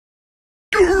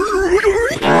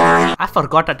I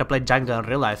forgot how to play Jenga in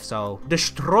real life, so...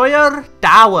 Destroyer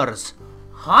towers.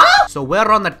 Huh? So we're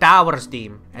on the towers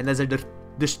team, and there's a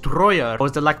destroyer. Or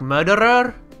is it like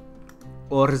murderer?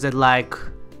 Or is it like...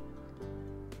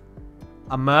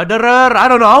 a murderer? I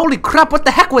don't know. Holy crap, what the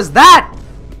heck was that?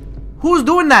 Who's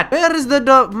doing that? Where's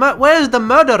the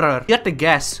murderer? You have to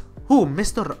guess. Who?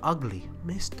 Mr. Ugly.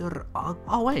 Mr. Ugly.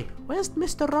 Oh wait, where's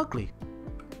Mr. Ugly?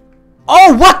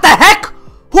 Oh, what the heck?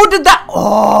 Who did that?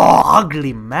 Oh,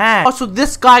 ugly man. Oh, so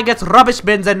this guy gets rubbish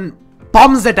bins and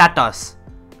bombs it at us.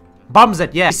 Bombs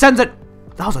it, yeah. He sends it.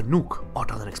 That was a nuke. Oh, it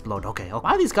doesn't explode. Okay.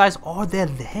 Why are these guys? Oh, they're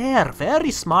there.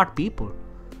 Very smart people.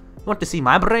 You want to see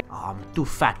my brain? Oh, I'm too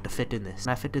fat to fit in this.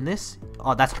 Can I fit in this?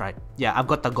 Oh, that's right. Yeah, I've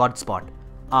got the god spot.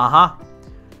 Uh-huh.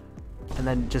 And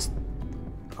then just...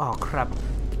 oh, crap.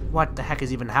 What the heck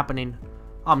is even happening?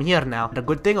 I'm here now. The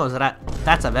good thing was that...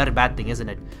 that's a very bad thing, isn't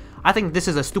it? I think this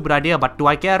is a stupid idea, but do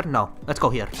I care? No. Let's go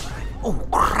here. Oh,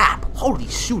 crap. Holy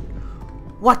shoot.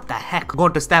 What the heck? I'm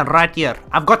going to stand right here.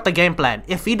 I've got the game plan.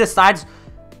 If he decides...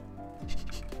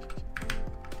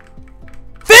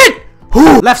 fit!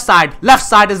 Left side. Left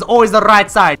side is always the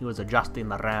right side. He was adjusting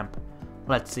the ramp.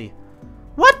 Let's see.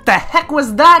 What the heck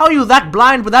was that? How are you that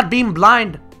blind without being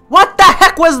blind? What the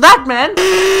heck was that, man?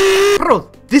 Bro,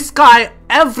 this guy,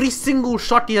 every single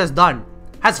shot he has done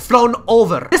has flown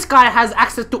over. This guy has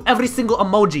access to every single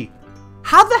emoji.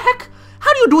 How the heck?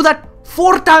 How do you do that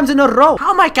 4 times in a row? How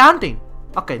am I counting?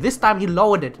 Okay, this time he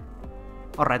lowered it.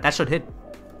 Alright, that should hit.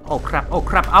 Oh crap, oh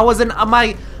crap. I wasn't,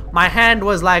 my hand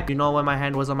was like, you know where my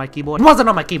hand was on my keyboard? It wasn't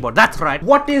on my keyboard, that's right.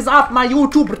 What is up, my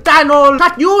YouTube channel?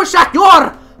 Shut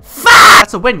your face!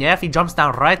 That's a win, yeah? If he jumps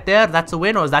down right there, that's a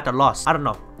win, or is that a loss? I don't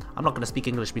know. I'm not gonna speak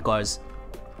English because,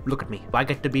 look at me. Do I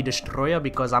get to be destroyer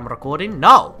because I'm recording?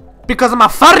 No! Because I'm a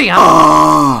furry,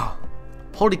 huh?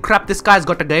 Holy crap, this guy's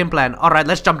got a game plan. Alright,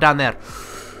 let's jump down there.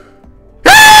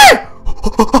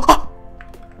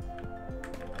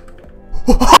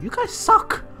 You guys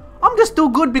suck. I'm just too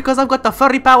good because I've got the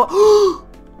furry power. Oh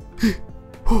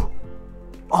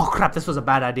crap, this was a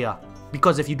bad idea.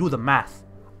 Because if you do the math,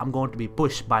 I'm going to be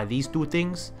pushed by these 2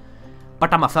 things.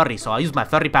 But I'm a furry, so I use my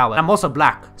furry power. I'm also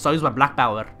black, so I use my black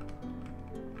power.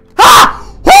 Ah!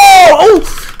 Oh!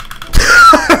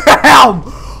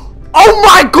 Oh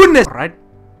my goodness! Alright.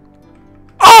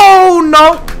 Oh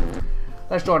no!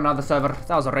 Let's join another server.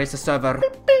 That was a racist server.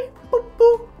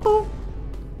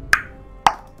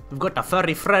 We've got a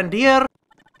furry friend here.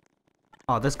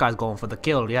 Oh, this guy's going for the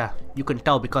kill, yeah. You can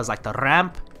tell because like the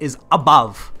ramp is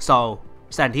above. So,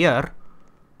 stand here.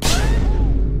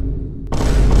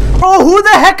 Oh, who the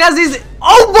heck has his...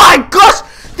 oh my gosh!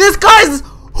 This guy's...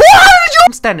 who are you?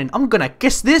 I'm standing. I'm gonna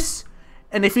kiss this.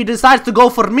 And if he decides to go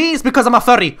for me, it's because I'm a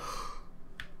furry.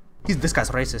 This guy's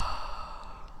racist.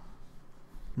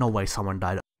 No way someone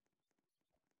died.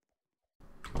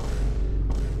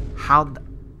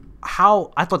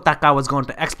 How? I thought that guy was going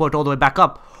to explode all the way back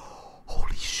up.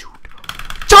 Holy shoot.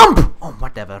 Jump! Oh,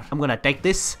 whatever. I'm gonna take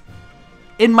this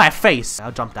in my face.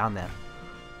 I'll jump down there.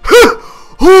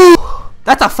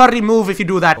 That's a furry move if you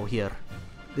do that. Oh, here.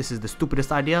 This is the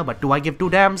stupidest idea, but do I give 2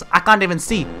 damns? I can't even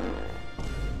see.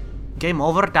 Game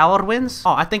over. Tower wins.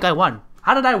 Oh, I think I won.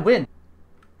 How did I win?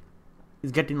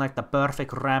 He's getting like the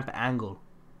perfect ramp angle.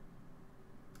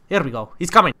 Here we go.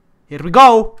 He's coming. Here we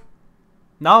go.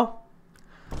 No?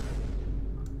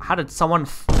 How did someone...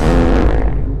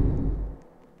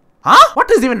 huh?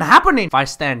 What is even happening? If I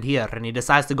stand here and he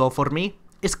decides to go for me,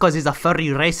 it's because he's a furry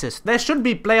racist. There should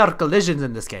be player collisions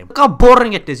in this game. Look how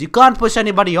boring it is. You can't push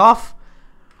anybody off.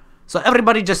 So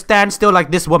everybody just stands still like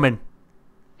this woman.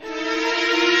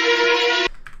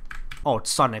 Oh,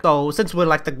 it's Sonic. So since we're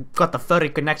like got the furry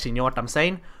connection, you know what I'm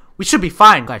saying? We should be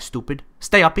fine. Guys, stupid.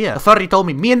 Stay up here. The furry told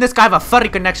me and this guy have a furry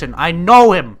connection. I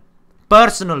know him.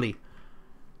 Personally.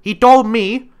 He told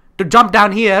me to jump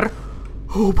down here.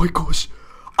 Oh my gosh.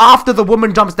 After the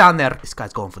woman jumps down there. This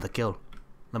guy's going for the kill.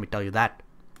 Let me tell you that.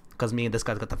 Because me and this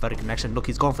guy's got the furry connection. Look,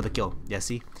 he's going for the kill. Yeah,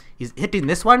 see? He's hitting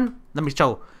this one. Let me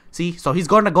show. See? So he's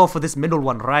going to go for this middle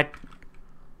one, right?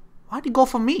 Why'd he go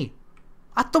for me?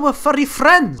 I thought we're furry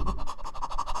friends.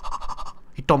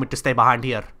 He told me to stay behind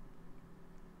here.